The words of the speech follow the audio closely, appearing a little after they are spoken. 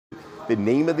The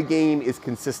name of the game is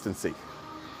consistency.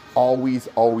 Always,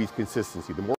 always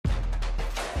consistency. The more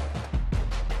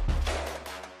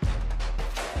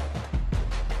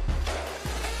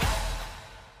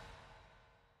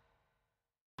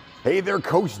Hey there,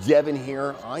 Coach Devin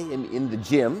here. I am in the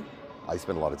gym. I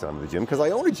spend a lot of time in the gym because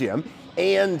I own a gym.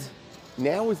 And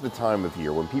now is the time of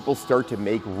year when people start to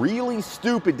make really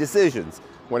stupid decisions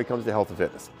when it comes to health and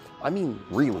fitness. I mean,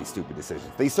 really stupid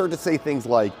decisions. They start to say things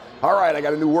like, all right, I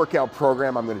got a new workout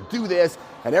program. I'm going to do this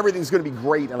and everything's going to be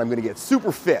great and I'm going to get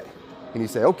super fit. And you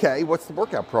say, okay, what's the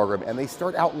workout program? And they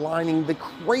start outlining the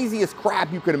craziest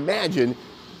crap you could imagine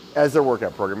as their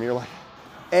workout program. And you're like,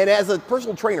 and as a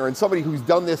personal trainer and somebody who's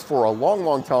done this for a long,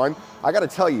 long time, I gotta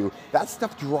tell you, that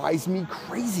stuff drives me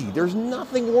crazy. There's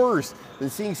nothing worse than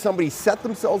seeing somebody set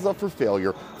themselves up for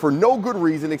failure for no good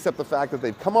reason except the fact that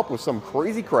they've come up with some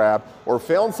crazy crap or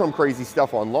found some crazy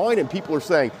stuff online and people are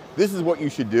saying, this is what you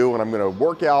should do and I'm gonna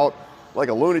work out like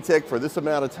a lunatic for this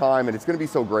amount of time and it's gonna be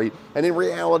so great. And in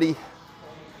reality,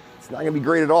 it's not gonna be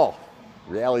great at all.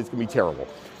 In reality, it's gonna be terrible.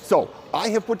 So I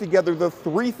have put together the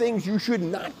 3 things you should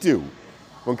not do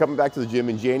when coming back to the gym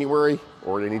in January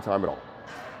or at any time at all.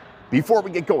 Before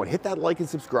we get going, hit that like and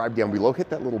subscribe down below,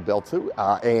 hit that little bell too,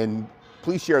 and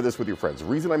please share this with your friends. The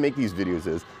reason I make these videos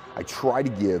is I try to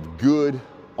give good,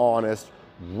 honest,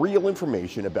 real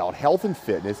information about health and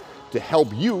fitness to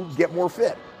help you get more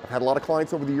fit. I've had a lot of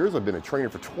clients over the years. I've been a trainer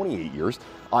for 28 years.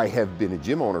 I have been a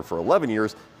gym owner for 11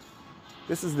 years.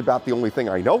 This is about the only thing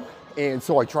I know, and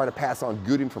so I try to pass on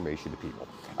good information to people.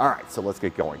 All right, so let's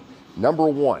get going. Number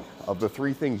 1 of the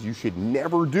 3 things you should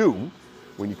never do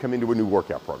when you come into a new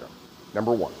workout program.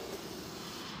 Number 1,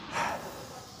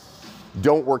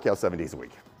 don't work out 7 days a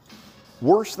week.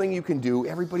 Worst thing you can do,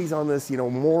 everybody's on this,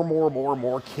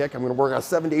 more kick. I'm gonna work out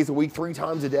 7 days a week, 3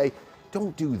 times a day.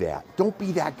 Don't do that. Don't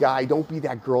be that guy, don't be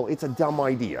that girl. It's a dumb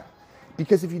idea.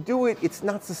 Because if you do it, it's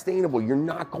not sustainable. You're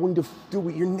not going to do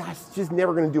it. Just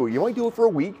never gonna do it. You might do it for a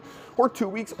week, or 2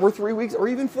 weeks, or 3 weeks, or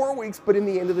even 4 weeks, but in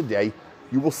the end of the day,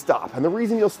 you will stop. And the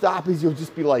reason you'll stop is you'll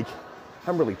just be like,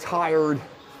 I'm really tired,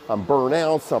 I'm burnt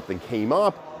out, something came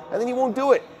up, and then you won't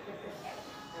do it.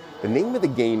 The name of the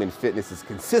game in fitness is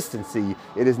consistency.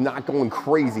 It is not going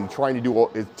crazy trying to do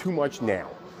too much now.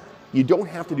 You don't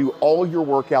have to do all your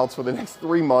workouts for the next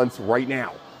 3 months right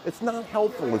now. It's not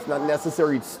helpful, it's not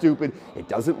necessary, it's stupid, it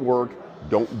doesn't work,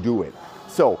 don't do it.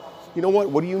 So, you know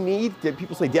what do you need?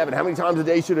 People say, Devin, how many times a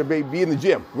day should I be in the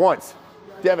gym? Once.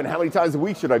 Devin, how many times a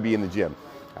week should I be in the gym?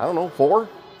 I don't know, 4,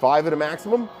 5 at a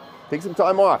maximum? Take some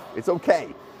time off, it's okay.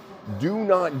 Do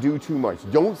not do too much.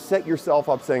 Don't set yourself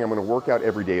up saying I'm gonna work out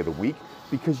every day of the week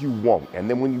because you won't. And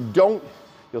then when you don't,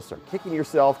 you'll start kicking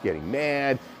yourself, getting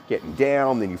mad, getting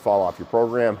down, then you fall off your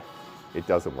program. It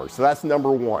doesn't work. So that's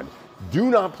number 1.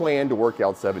 Do not plan to work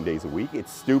out 7 days a week.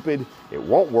 It's stupid, it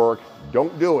won't work,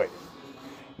 don't do it.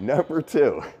 Number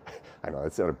 2, I know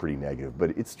that sounded pretty negative,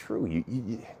 but it's true.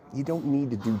 You don't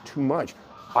need to do too much.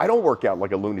 I don't work out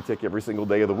like a lunatic every single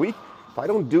day of the week. If I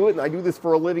don't do it and I do this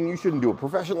for a living, you shouldn't do it.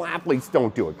 Professional athletes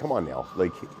don't do it. Come on now.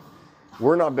 Like,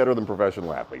 we're not better than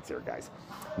professional athletes here, guys.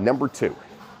 Number 2,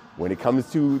 when it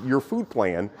comes to your food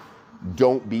plan,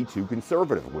 don't be too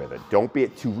conservative with it. Don't be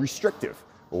too restrictive.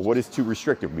 Well, what does too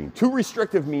restrictive mean? Too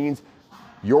restrictive means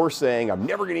you're saying, I'm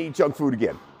never gonna eat junk food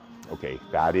again. Okay,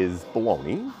 that is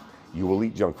baloney. You will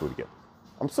eat junk food again.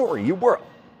 I'm sorry, you will.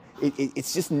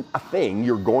 It's just a thing.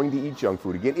 You're going to eat junk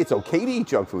food again. It's okay to eat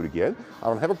junk food again. I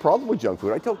don't have a problem with junk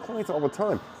food. I tell clients all the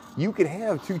time, you can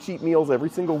have 2 cheat meals every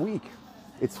single week.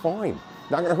 It's fine.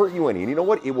 Not gonna hurt you any. And you know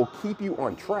what? It will keep you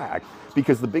on track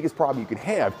because the biggest problem you can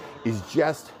have is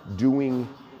just doing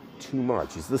too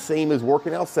much. It's the same as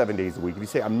working out 7 days a week. If you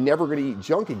say, I'm never gonna eat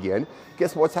junk again,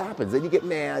 guess what happens? Then you get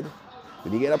mad,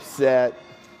 then you get upset,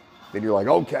 then you're like,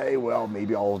 okay, well,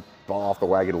 maybe I'll fall off the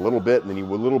wagon a little bit, and then a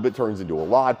little bit turns into a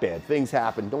lot, bad things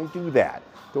happen. Don't do that.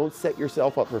 Don't set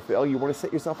yourself up for failure. You wanna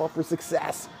set yourself up for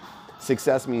success.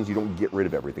 Success means you don't get rid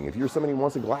of everything. If you're somebody who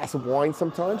wants a glass of wine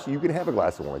sometimes, you can have a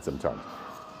glass of wine sometimes.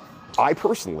 I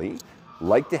personally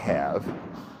like to have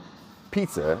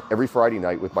pizza every Friday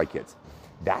night with my kids.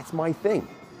 That's my thing.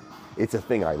 It's a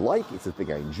thing I like, it's a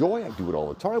thing I enjoy, I do it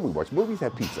all the time. We watch movies,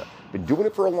 have pizza. Been doing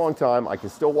it for a long time. I can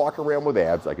still walk around with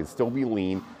abs, I can still be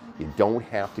lean. You don't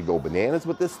have to go bananas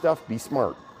with this stuff. Be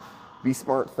smart. Be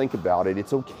smart, think about it.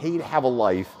 It's okay to have a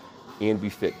life and be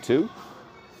fit too.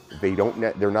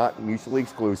 They're not mutually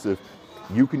exclusive.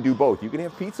 You can do both. You can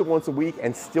have pizza once a week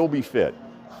and still be fit.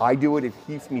 I do it, it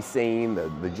keeps me sane.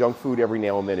 The junk food every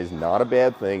now and then is not a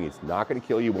bad thing. It's not gonna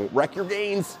kill you, won't wreck your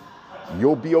gains.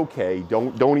 You'll be okay.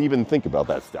 Don't even think about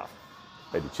that stuff.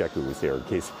 I had to check who was here in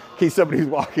case somebody's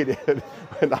walking in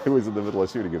and I was in the middle of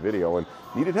shooting a video and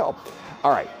needed help.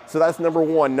 All right, so that's number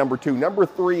one. Number two. Number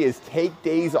three is take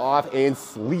days off and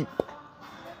sleep.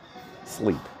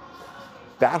 Sleep.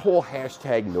 That whole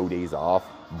hashtag no days off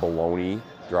baloney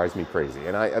drives me crazy.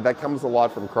 And that comes a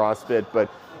lot from CrossFit, but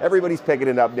everybody's picking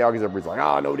it up now because everybody's like,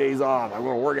 oh, no days off. I'm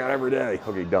going to work out every day.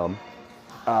 Okay, dumb.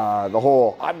 The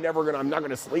whole, I'm not going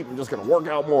to sleep. I'm just going to work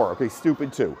out more. Okay,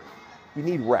 stupid too. You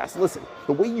need rest. Listen,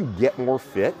 the way you get more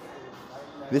fit,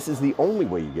 this is the only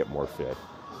way you get more fit,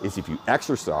 is if you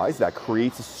exercise. That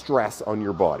creates a stress on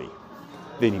your body.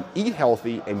 Then you eat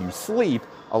healthy and you sleep,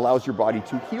 allows your body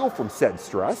to heal from said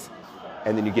stress,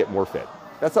 and then you get more fit.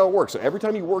 That's how it works. So every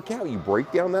time you work out, you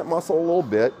break down that muscle a little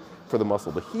bit. For the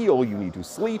muscle to heal, you need to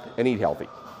sleep and eat healthy.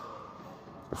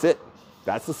 That's it.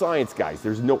 That's the science, guys.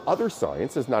 There's no other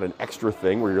science. There's not an extra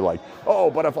thing where you're like,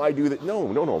 oh, but if I do that.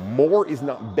 No. More is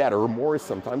not better. More is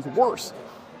sometimes worse.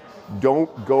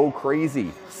 Don't go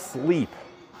crazy. Sleep.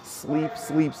 Sleep,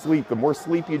 sleep, sleep. The more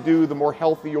sleep you do, the more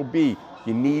healthy you'll be.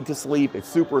 You need to sleep. It's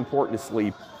super important to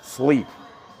sleep. Sleep.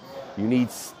 You need,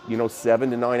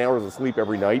 7 to 9 hours of sleep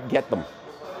every night. Get them.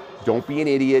 Don't be an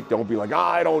idiot. Don't be like,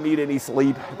 I don't need any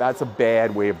sleep. That's a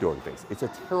bad way of doing things. It's a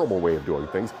terrible way of doing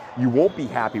things. You won't be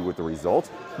happy with the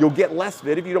results. You'll get less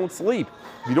fit if you don't sleep.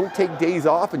 If you don't take days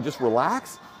off and just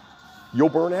relax, you'll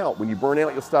burn out. When you burn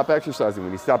out, you'll stop exercising.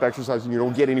 When you stop exercising, you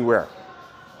don't get anywhere.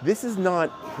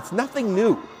 It's nothing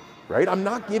new, right? I'm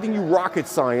not giving you rocket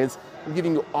science. I'm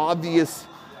giving you obvious,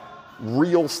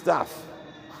 real stuff.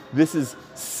 This is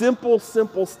simple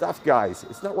stuff, guys.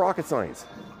 It's not rocket science.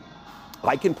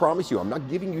 I can promise you, I'm not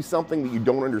giving you something that you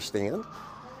don't understand.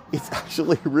 It's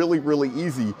actually really, really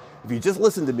easy. If you just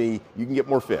listen to me, you can get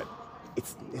more fit.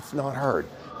 It's not hard,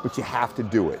 but you have to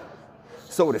do it.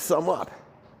 So to sum up,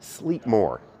 sleep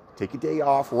more. Take a day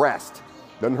off, rest.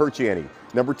 Doesn't hurt you any.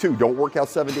 Number two, don't work out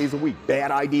 7 days a week. Bad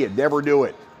idea, never do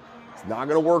it. It's not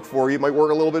gonna work for you. It might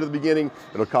work a little bit at the beginning.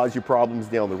 It'll cause you problems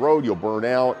down the road. You'll burn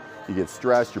out, you get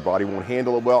stressed, your body won't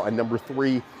handle it well. And number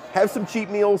three, have some cheat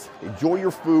meals, enjoy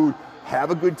your food,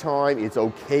 have a good time. It's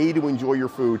okay to enjoy your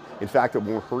food. In fact, it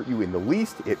won't hurt you in the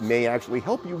least. It may actually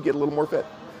help you get a little more fit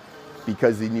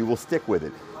because then you will stick with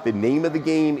it. The name of the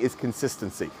game is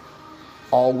consistency.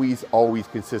 Always, always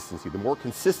consistency. The more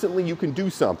consistently you can do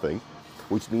something,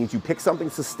 which means you pick something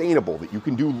sustainable that you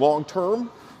can do long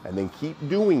term and then keep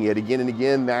doing it again and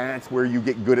again, that's where you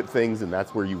get good at things and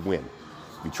that's where you win.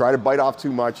 If you try to bite off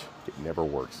too much, it never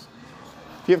works.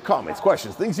 If you have comments,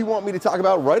 questions, things you want me to talk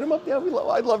about, write them up down below.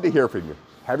 I'd love to hear from you.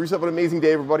 Have yourself an amazing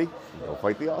day, everybody. Go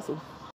fight the awesome.